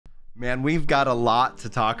Man, we've got a lot to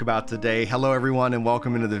talk about today. Hello, everyone, and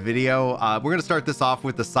welcome into the video. We're going to start this off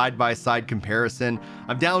with the side-by-side comparison.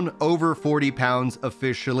 I'm down over 40 pounds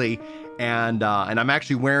officially, and I'm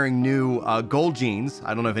actually wearing new gold jeans.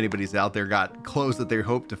 I don't know if anybody's out there got clothes that they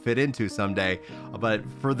hope to fit into someday, but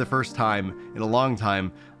for the first time in a long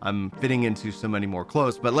time, I'm fitting into so many more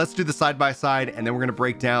clothes. But let's do the side-by-side, and then we're going to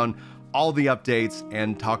break down all the updates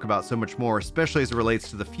and talk about so much more, especially as it relates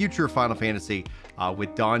to the future of Final Fantasy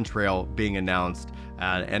with Dawn Trail being announced,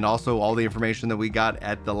 and also all the information that we got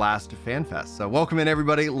at the last FanFest. So welcome in,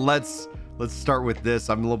 everybody. Let's start with this.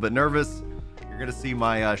 I'm a little bit nervous. You're gonna see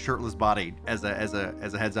my shirtless body as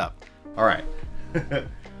a heads up. All right.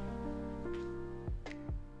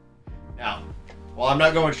 Now, while I'm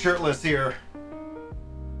not going shirtless here,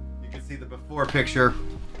 you can see the before picture.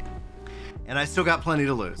 And I still got plenty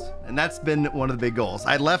to lose. And that's been one of the big goals.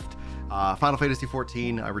 I left Final Fantasy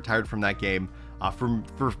XIV. I retired from that game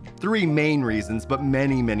for three main reasons, but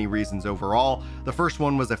many reasons overall. The first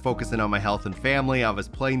one was I focused in on my health and family. I was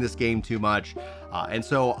playing this game too much. And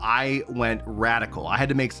so I went radical. I had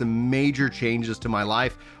to make some major changes to my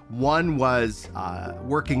life. One was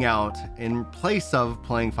working out in place of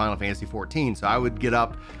playing Final Fantasy XIV. So I would get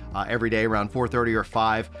up every day around 4:30 or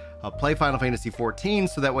 5, play Final Fantasy XIV,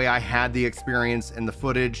 so that way I had the experience and the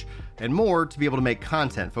footage and more to be able to make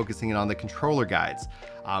content, focusing in on the controller guides.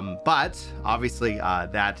 But obviously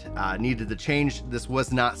that needed to change. This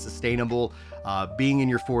was not sustainable, being in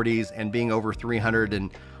your 40s and being over 300.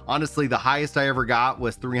 And honestly, the highest I ever got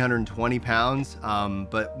was 320 pounds.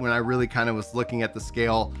 But when I really kind of was looking at the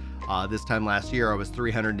scale this time last year, I was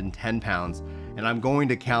 310 pounds. And I'm going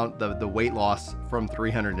to count the weight loss from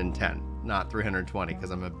 310, not 320, because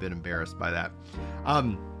I'm a bit embarrassed by that.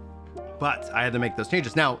 But I had to make those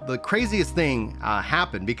changes. Now, the craziest thing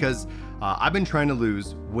happened because I've been trying to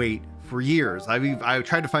lose weight for years. I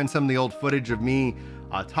tried to find some of the old footage of me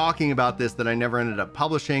talking about this that I never ended up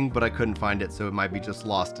publishing, but I couldn't find it, so it might be just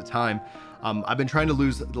lost to time. I've been trying to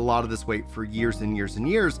lose a lot of this weight for years and years and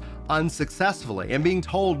years unsuccessfully, and being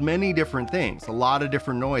told many different things, a lot of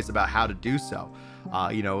different noise about how to do so.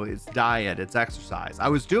 You know, it's diet, it's exercise. I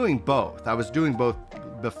was doing both. I was doing both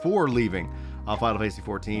before leaving Final Fantasy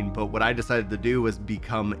XIV, but what I decided to do was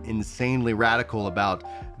become insanely radical about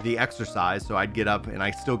the exercise. So I'd get up, and I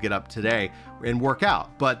still get up today, and work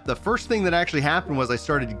out. But the first thing that actually happened was I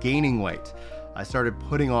started gaining weight. I started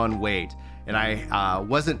putting on weight, and I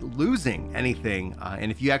wasn't losing anything.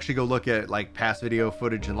 And if you actually go look at like past video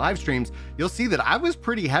footage and live streams, you'll see that I was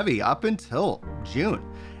pretty heavy up until June.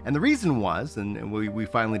 And the reason was, and we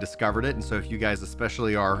finally discovered it, and so if you guys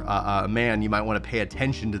especially are a man, you might want to pay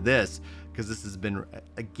attention to this, because this has been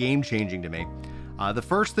a game-changing to me. The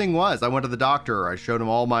first thing was I went to the doctor. I showed him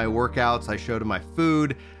all my workouts. I showed him my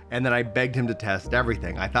food, and then I begged him to test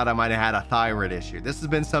everything. I thought I might have had a thyroid issue. This has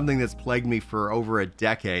been something that's plagued me for over a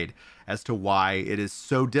decade as to why it is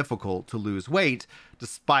so difficult to lose weight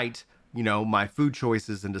despite, you know, my food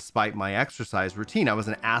choices and despite my exercise routine. I was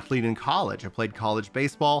an athlete in college. I played college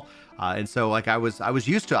baseball. And so like I was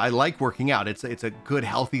used to, I like working out. It's a good,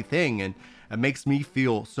 healthy thing, and it makes me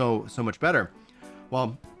feel so much better.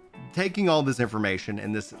 Well, taking all this information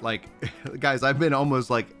and this, like, guys, I've been almost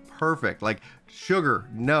like perfect, like sugar,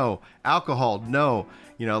 no, alcohol, no,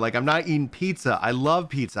 you know, like I'm not eating pizza. I love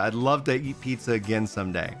pizza. I'd love to eat pizza again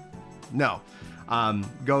someday. No.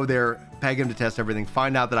 Go there, peg him to test everything,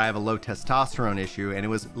 find out that I have a low testosterone issue, and it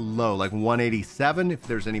was low, like 187. If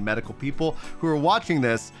there's any medical people who are watching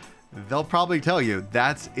this, they'll probably tell you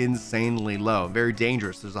that's insanely low, very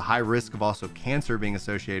dangerous. There's a high risk of also cancer being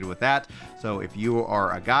associated with that. So if you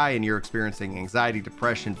are a guy and you're experiencing anxiety,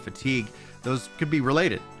 depression, fatigue, those could be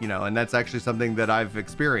related, you know, and that's actually something that I've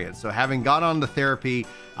experienced. So having got on the therapy,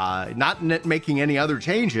 not making any other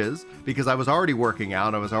changes because I was already working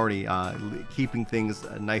out, I was already keeping things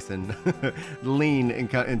nice and lean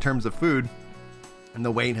in terms of food, and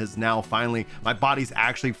the weight has now finally, my body's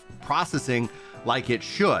actually processing like it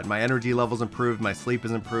should. My energy levels improved, my sleep has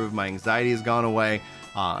improved, my anxiety has gone away,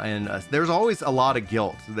 and there's always a lot of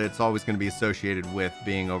guilt that's always going to be associated with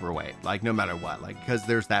being overweight, like no matter what, like because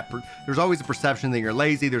there's always a perception that you're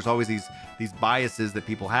lazy. There's always these biases that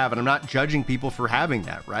people have, and I'm not judging people for having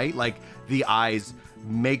that, right? Like the eyes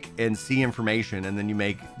make and see information, and then you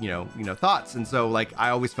make you know thoughts, and so like I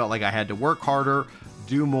always felt like I had to work harder,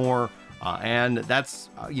 do more. And that's,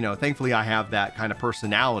 you know, thankfully I have that kind of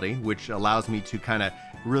personality, which allows me to kind of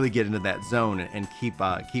really get into that zone and keep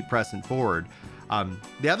pressing forward.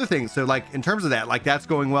 The other thing, so like in terms of that, like that's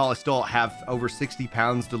going well. I still have over 60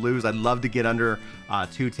 pounds to lose. I'd love to get under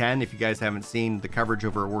 210. If you guys haven't seen the coverage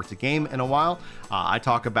over at Worth the Game in a while, I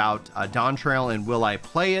talk about Dawn Trail and will I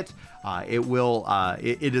play it?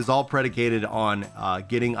 It is all predicated on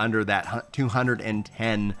getting under that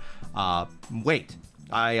 210 weight.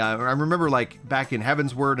 I remember like back in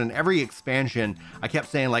Heaven's Word and every expansion, I kept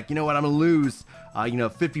saying like, you know what, I'm gonna lose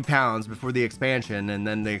 50 pounds before the expansion, and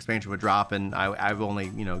then the expansion would drop, and I've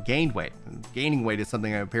only gained weight. And gaining weight is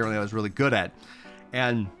something I was really good at,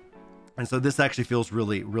 and so this actually feels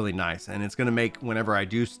really, really nice, and it's going to make whenever I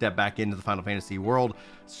do step back into the Final Fantasy world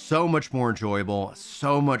so much more enjoyable,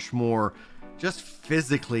 so much more just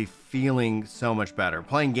physically feeling so much better.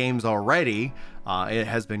 Playing games already, it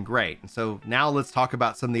has been great. And so now let's talk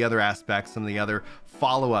about some of the other aspects, some of the other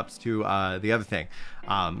follow-ups to the other thing.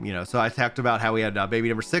 So I talked about how we had baby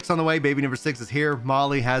number 6 on the way. Baby number 6 is here.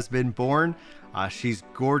 Molly has been born. She's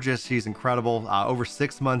gorgeous. She's incredible. Over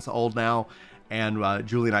 6 months old now. And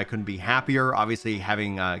Julie and I couldn't be happier. Obviously,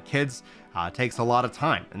 having kids takes a lot of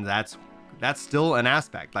time, and that's still an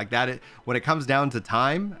aspect like that. When it comes down to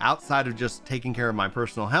time, outside of just taking care of my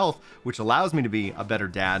personal health, which allows me to be a better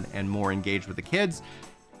dad and more engaged with the kids,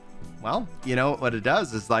 well, what it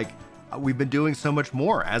does is like we've been doing so much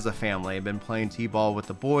more as a family. I've been playing t-ball with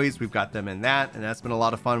the boys. We've got them in that, and that's been a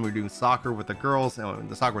lot of fun. We're doing soccer with the girls,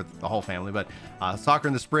 the soccer with the whole family, but soccer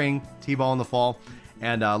in the spring, t-ball in the fall.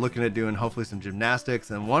 And looking at doing hopefully some gymnastics.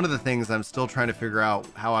 And one of the things I'm still trying to figure out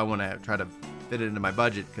how I want to try to fit it into my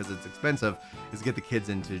budget, because it's expensive, is get the kids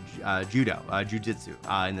into jiu-jitsu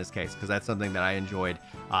in this case, because that's something that I enjoyed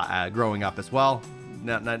growing up as well.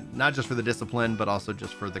 Not just for the discipline, but also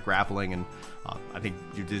just for the grappling. And I think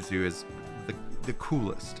jiu-jitsu is the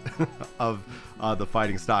coolest of the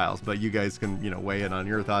fighting styles. But you guys can weigh in on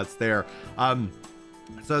your thoughts there.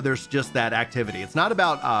 So there's just that activity. It's not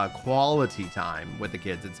about quality time with the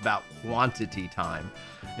kids. It's about quantity time.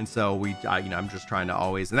 And so I'm just trying to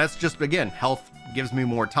always, and that's just, again, health gives me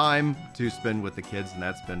more time to spend with the kids, and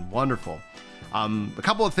that's been wonderful. A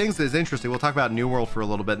couple of things that is interesting. We'll talk about New World for a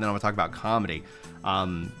little bit, and then I'm gonna talk about comedy.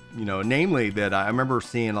 Namely that I remember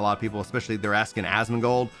seeing a lot of people, especially they're asking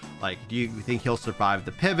Asmongold, like, do you think he'll survive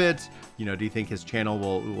the pivot? Do you think his channel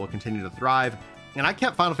will continue to thrive? And I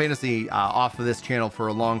kept Final Fantasy off of this channel for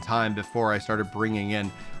a long time before I started bringing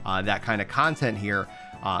in that kind of content here.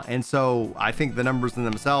 And so I think the numbers in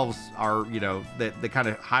themselves are, they kind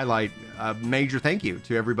of highlight a major thank you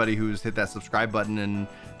to everybody who's hit that subscribe button and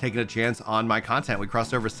taking a chance on my content. We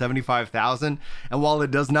crossed over 75,000. And while it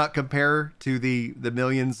does not compare to the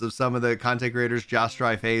millions of some of the content creators, Josh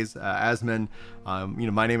Dryface, Asman,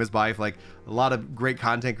 my name is Bife, like a lot of great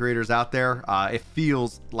content creators out there, it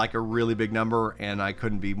feels like a really big number, and I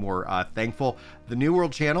couldn't be more thankful. The New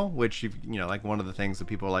World channel, which, like one of the things that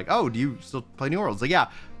people are like, oh, do you still play New World? It's like, yeah.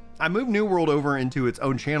 I moved New World over into its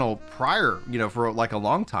own channel prior, for like a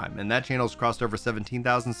long time, and that channel's crossed over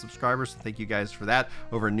 17,000 subscribers. So thank you guys for that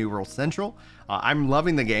over New World Central. I'm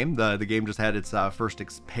loving the game. The game just had its first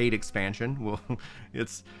paid expansion. Well,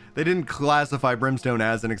 they didn't classify Brimstone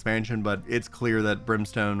as an expansion, but it's clear that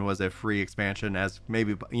Brimstone was a free expansion, as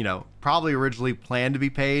maybe probably originally planned to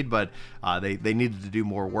be paid, but they needed to do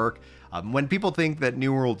more work. When people think that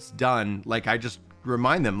New World's done, like I just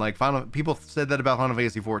remind them, like people said that about Final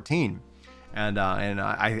Fantasy 14, and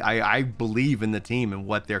I believe in the team and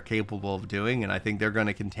what they're capable of doing, and I think they're going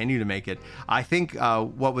to continue to make it. I think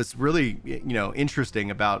what was really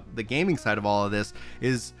interesting about the gaming side of all of this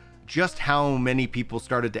is just how many people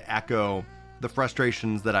started to echo the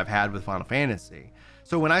frustrations that I've had with Final Fantasy.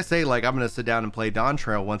 So when I say like I'm going to sit down and play Dawn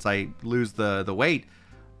Trail once I lose the weight,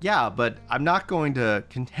 yeah, but I'm not going to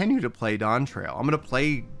continue to play Dawn Trail. I'm going to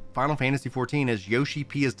play Final Fantasy 14 as Yoshi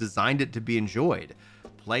P has designed it to be enjoyed.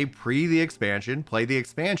 Play the expansion, play the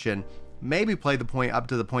expansion, maybe play up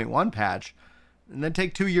to the 0.1 patch, and then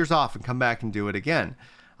take 2 years off and come back and do it again.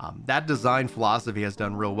 That design philosophy has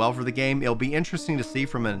done real well for the game. It'll be interesting to see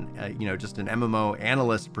from just an MMO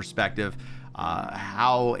analyst perspective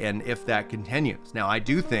how and if that continues. Now, I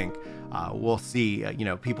do think we'll see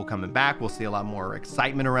people coming back. We'll see a lot more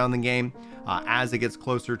excitement around the game as it gets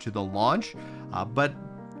closer to the launch, but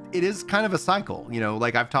it is kind of a cycle,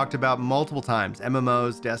 like I've talked about multiple times.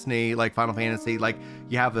 MMOs, Destiny, like Final Fantasy, like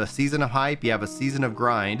you have a season of hype, you have a season of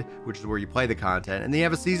grind, which is where you play the content, and then you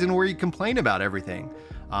have a season where you complain about everything.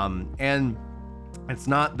 And it's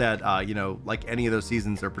not that, like any of those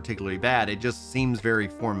seasons are particularly bad. It just seems very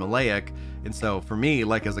formulaic. And so for me,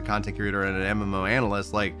 like as a content creator and an MMO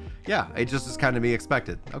analyst, like, yeah, it just is kind of be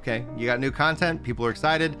expected. Okay, you got new content, people are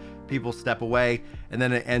excited, people step away, and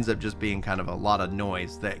then it ends up just being kind of a lot of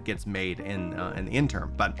noise that gets made in the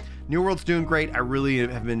interim. But New World's doing great. I really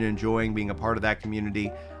have been enjoying being a part of that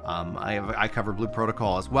community. I cover Blue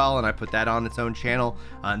Protocol as well, and I put that on its own channel.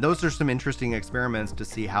 And those are some interesting experiments to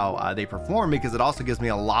see how they perform, because it also gives me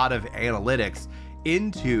a lot of analytics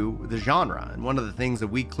into the genre. And one of the things that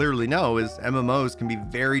we clearly know is MMOs can be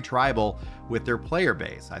very tribal with their player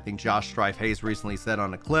base. I think Josh Strife Hayes recently said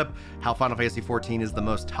on a clip how Final Fantasy XIV is the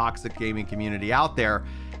most toxic gaming community out there.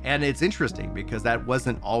 And it's interesting because that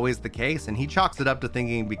wasn't always the case, and he chalks it up to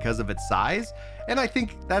thinking because of its size. And I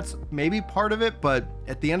think that's maybe part of it, but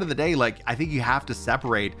at the end of the day, like, I think you have to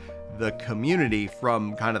separate the community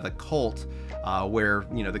from kind of the cult, where,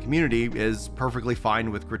 you know, the community is perfectly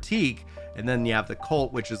fine with critique, and then you have the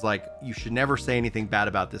cult, which is like, you should never say anything bad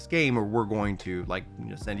about this game, or we're going to, like, you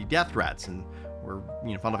know, send you death threats. And we're,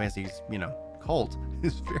 you know, Final Fantasy's, you know, cult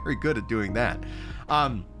is very good at doing that.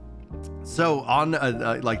 So on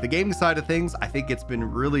like the gaming side of things, I think it's been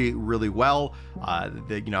really, really well.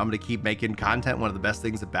 You know, I'm going to keep making content. One of the best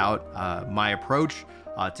things about my approach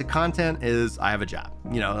to content is I have a job,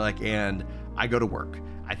 you know, like, and I go to work.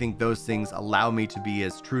 I think those things allow me to be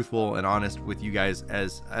as truthful and honest with you guys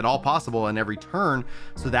as at all possible in every turn.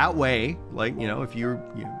 So that way, like, you know, if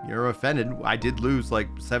you're offended, I did lose like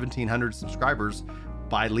 1,700 subscribers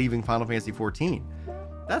by leaving Final Fantasy XIV.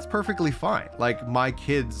 That's perfectly fine. Like, my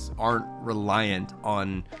kids aren't reliant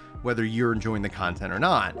on whether you're enjoying the content or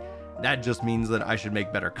not. That just means that I should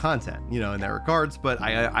make better content, you know, in that regards. But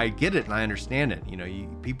I get it and I understand it. You know,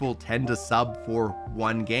 people tend to sub for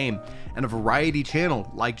one game, and a variety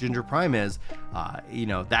channel like Ginger Prime is, you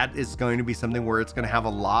know, that is going to be something where it's going to have a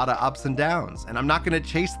lot of ups and downs. And I'm not going to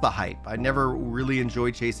chase the hype. I never really enjoy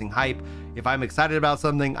chasing hype. If I'm excited about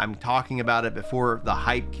something, I'm talking about it before the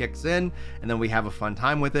hype kicks in, and then we have a fun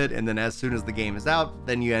time with it. And then as soon as the game is out,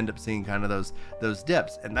 then you end up seeing kind of those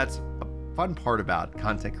dips. And that's a fun part about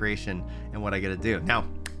content creation and what I get to do. Now,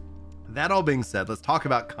 that all being said, let's talk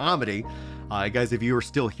about comedy. Guys, if you are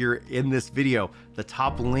still here in this video, the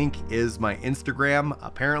top link is my Instagram.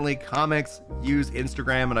 Apparently, comics use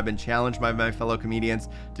Instagram, and I've been challenged by my fellow comedians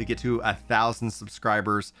to get to 1,000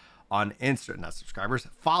 subscribers on Insta. Not subscribers,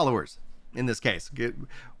 followers. In this case,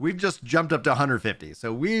 we've just jumped up to 150.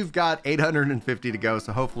 So we've got 850 to go.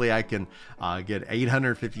 So hopefully I can get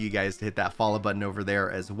 850 of you guys to hit that follow button over there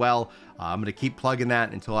as well. I'm going to keep plugging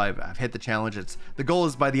that until I've hit the challenge. The goal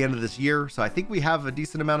is by the end of this year. So I think we have a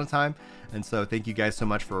decent amount of time. And so thank you guys so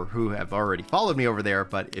much for who have already followed me over there.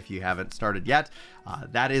 But if you haven't started yet,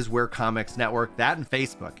 that is Where Comics Network, that and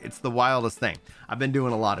Facebook. It's the wildest thing. I've been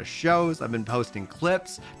doing a lot of shows. I've been posting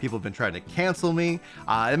clips. People have been trying to cancel me.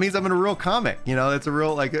 It means I'm in a real comic. You know, it's a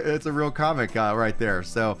real comic right there.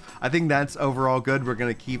 So I think that's overall good. We're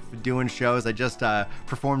going to keep doing shows. I just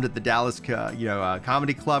performed at the Dallas,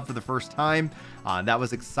 Comedy Club for the first time. That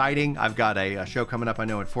was exciting. I've got a show coming up, I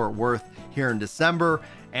know, in Fort Worth here in December.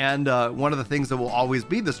 And one of the things that will always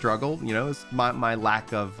be the struggle, you know, is my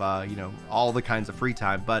lack of, all the kinds of free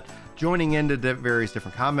time. But joining into various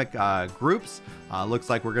different comic groups, looks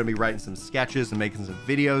like we're going to be writing some sketches and making some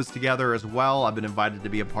videos together as well. I've been invited to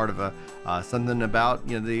be a part of something about,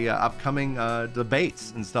 you know, the upcoming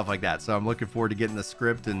debates and stuff like that. So I'm looking forward to getting the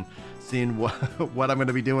script and seeing what I'm going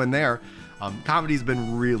to be doing there. Comedy's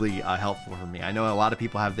been really helpful for me. I know a lot of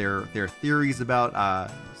people have their theories about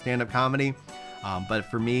stand-up comedy. But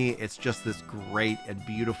for me, it's just this great and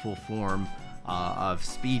beautiful form of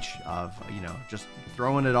speech, of, you know, just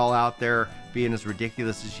throwing it all out there, being as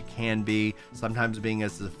ridiculous as you can be, sometimes being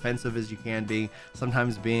as offensive as you can be,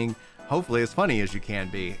 sometimes being hopefully as funny as you can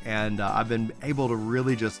be. And I've been able to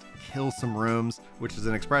really just kill some rooms, which is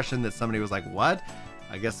an expression that somebody was like, what?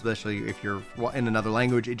 I guess especially if you're in another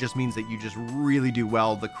language, it just means that you just really do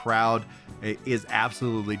well. The crowd is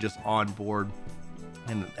absolutely just on board.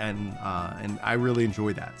 And I really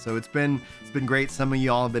enjoy that. So it's been great. Some of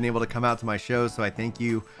y'all have been able to come out to my shows, so I thank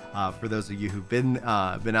you for those of you who've been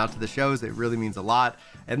out to the shows. It really means a lot,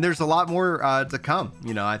 and there's a lot more to come.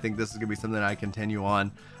 You know, I think this is gonna be something I continue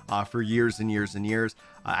on for years and years and years.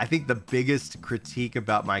 I think the biggest critique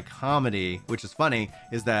about my comedy, which is funny,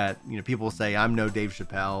 is that, you know, people say I'm no Dave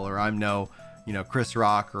Chappelle, or I'm no, you know, Chris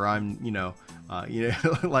Rock, or I'm,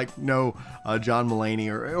 like no John Mulaney,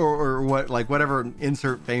 or what, like whatever,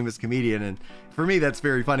 insert famous comedian. And for me, that's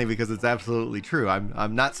very funny because it's absolutely true.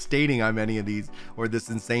 I'm not stating I'm any of these or this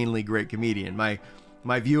insanely great comedian.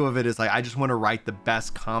 my view of it is like, I just want to write the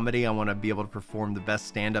best comedy. I want to be able to perform the best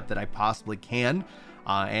stand-up that I possibly can.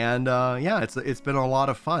 Yeah, it's been a lot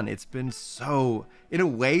of fun. It's been so, in a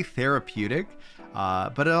way, therapeutic,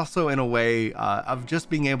 but also in a way of just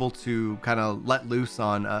being able to kind of let loose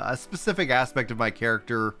on a specific aspect of my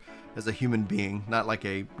character as a human being, not like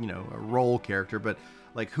a role character, but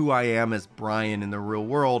like who I am as Brian in the real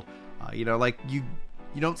world. Like you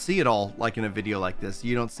don't see it all like in a video like this.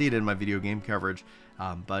 You don't see it in my video game coverage.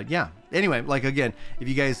 But yeah, anyway, like again, if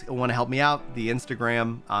you guys want to help me out, the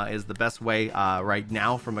Instagram is the best way right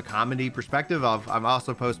now from a comedy perspective. I'm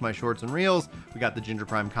also post my shorts and reels. We got the Ginger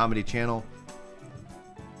Prime comedy channel.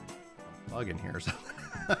 Bug in here or something.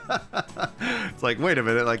 It's like, wait a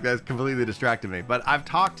minute, like that's completely distracted me. But I've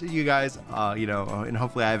talked to you guys, and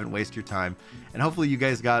hopefully I haven't wasted your time. And hopefully you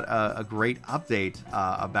guys got a great update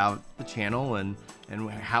about the channel and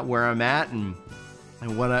where I'm at and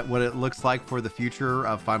what it looks like for the future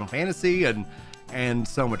of Final Fantasy and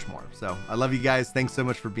so much more. So I love you guys. Thanks so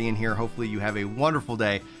much for being here. Hopefully you have a wonderful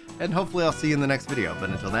day, and hopefully I'll see you in the next video.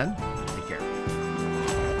 But until then,